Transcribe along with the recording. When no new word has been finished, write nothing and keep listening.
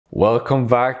Welcome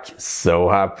back, so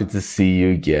happy to see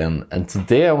you again, and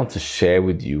today I want to share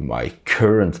with you my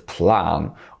current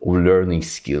plan of learning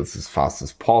skills as fast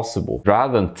as possible.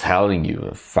 Rather than telling you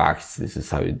in facts this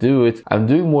is how you do it, I'm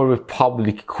doing more of a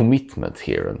public commitment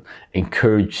here and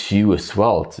encourage you as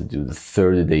well to do the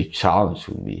 30-day challenge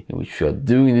with me, in which we are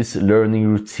doing this learning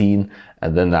routine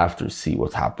and then after see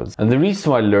what happens. And the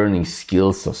reason why learning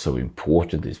skills are so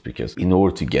important is because in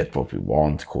order to get what we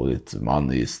want, call it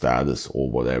money, status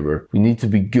or whatever, we need to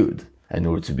be good. In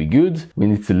order to be good, we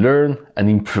need to learn and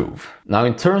improve. Now,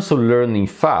 in terms of learning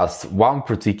fast, one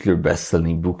particular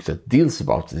best-selling book that deals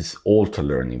about this is Ultra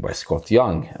Learning by Scott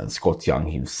Young. And Scott Young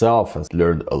himself has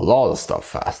learned a lot of stuff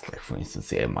fast, like for instance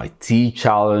the MIT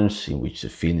challenge, in which he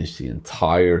finished the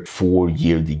entire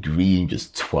 4-year degree in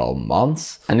just 12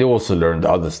 months. And he also learned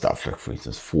other stuff, like for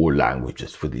instance 4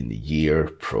 languages within a year,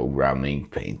 programming,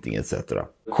 painting, etc.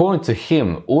 According to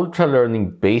him, ultra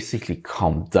learning basically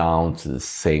comes down to the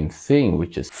same thing,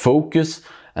 which is focus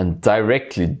and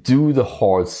directly do the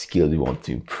hard skill you want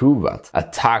to improve at.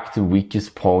 Attack the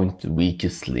weakest point, the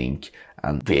weakest link,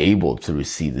 and be able to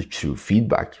receive the true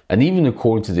feedback. And even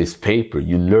according to this paper,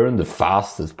 you learn the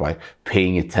fastest by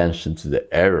paying attention to the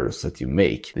errors that you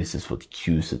make. This is what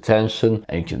cues attention,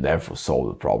 and you can therefore solve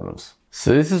the problems.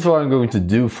 So this is what I'm going to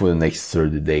do for the next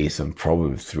 30 days and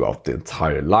probably throughout the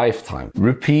entire lifetime.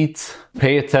 Repeat,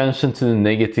 pay attention to the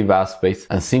negative aspects,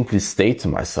 and simply state to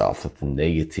myself that the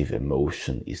negative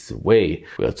emotion is the way.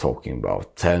 We are talking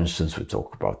about tensions, we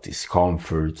talk about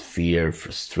discomfort, fear,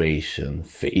 frustration,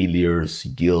 failures,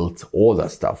 guilt, all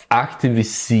that stuff. Actively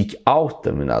seek out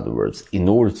them, in other words, in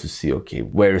order to see, okay,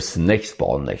 where's the next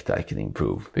bottleneck that I can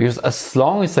improve? Because as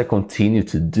long as I continue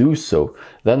to do so,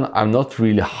 then I'm not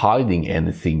really hiding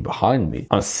anything behind me.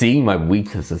 I'm seeing my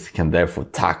weaknesses, can therefore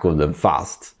tackle them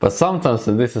fast. But sometimes,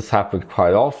 and this has happened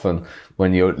quite often,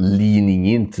 when you're leaning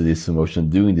into this emotion,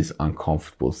 doing these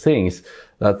uncomfortable things,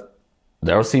 that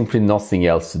there are simply nothing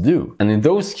else to do. And in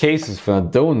those cases when I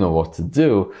don't know what to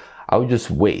do, I would just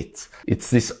wait.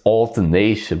 It's this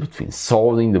alternation between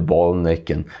solving the bottleneck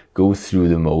and go through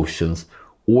the motions,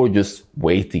 or just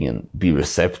waiting and be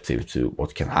receptive to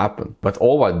what can happen. But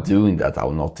all while doing that, I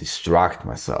will not distract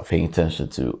myself, paying attention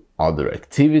to other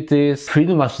activities,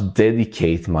 pretty much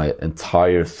dedicate my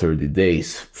entire 30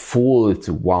 days fully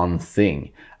to one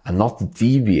thing and not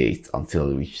deviate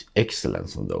until I reach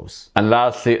excellence on those. And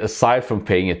lastly, aside from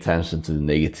paying attention to the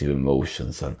negative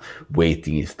emotions and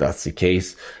waiting if that's the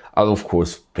case, I'll of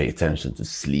course pay attention to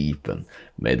sleep and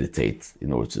meditate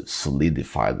in order to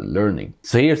solidify the learning.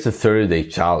 So here's the 30-day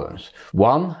challenge.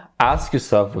 1, ask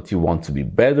yourself what you want to be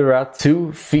better at.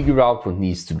 2, figure out what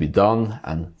needs to be done.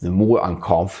 And the more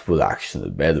uncomfortable action, the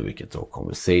better. We can talk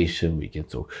conversation, we can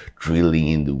talk drilling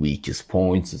in the weakest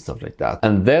points and stuff like that.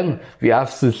 And then be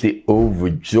absolutely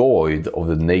overjoyed of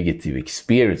the negative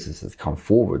experiences that come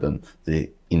forward and the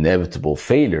inevitable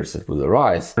failures that will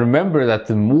arise. Remember that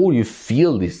the more you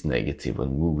feel this negative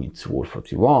when moving towards what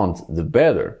you want, the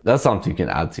better. That's something you can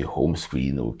add to your home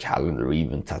screen or calendar or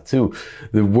even tattoo.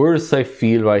 The worse I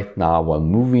feel right now while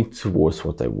moving towards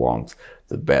what I want,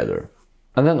 the better.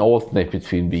 And then alternate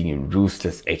between being a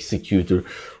ruthless executor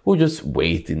or just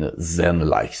wait in a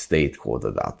Zen-like state, call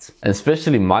it that. And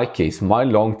especially in my case, my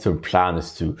long-term plan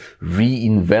is to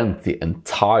reinvent the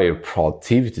entire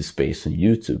productivity space on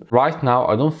YouTube. Right now,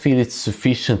 I don't feel it's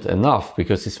sufficient enough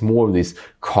because it's more of these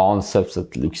concepts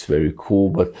that looks very cool,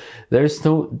 but there is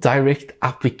no direct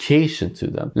application to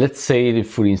them. Let's say,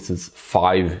 for instance,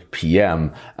 5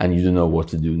 p.m. and you don't know what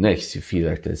to do next. You feel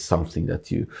like there's something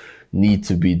that you need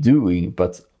to be doing,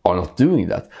 but are not doing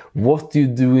that. What do you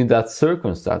do in that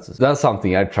circumstances? That's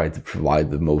something I try to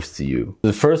provide the most to you.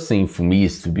 The first thing for me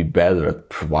is to be better at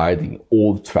providing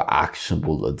ultra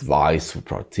actionable advice for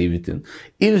productivity and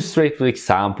illustrate with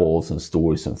examples and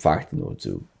stories and facts in order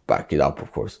to back it up,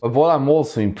 of course. But what I'm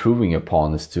also improving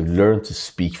upon is to learn to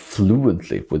speak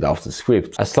fluently without a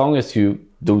script. As long as you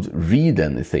don't read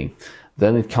anything,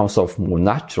 then it comes off more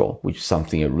natural, which is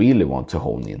something I really want to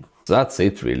hone in. So that's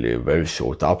it, really, a very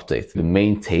short update. The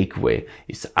main takeaway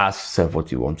is to ask yourself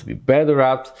what you want to be better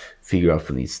at, figure out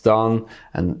what needs done,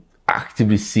 and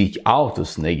actively seek out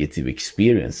those negative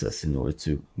experiences in order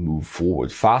to move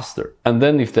forward faster. And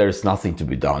then if there's nothing to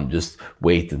be done, just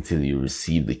wait until you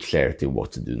receive the clarity of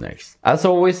what to do next. As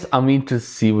always, I'm interested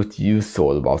to see what you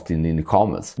thought about it in the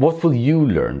comments. What will you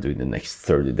learn during the next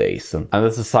 30 days? And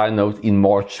as a side note, in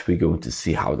March, we're going to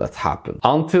see how that happens.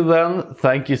 Until then,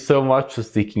 thank you so much for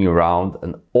sticking around,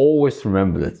 and always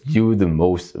remember that you're the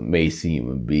most amazing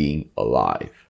human being alive.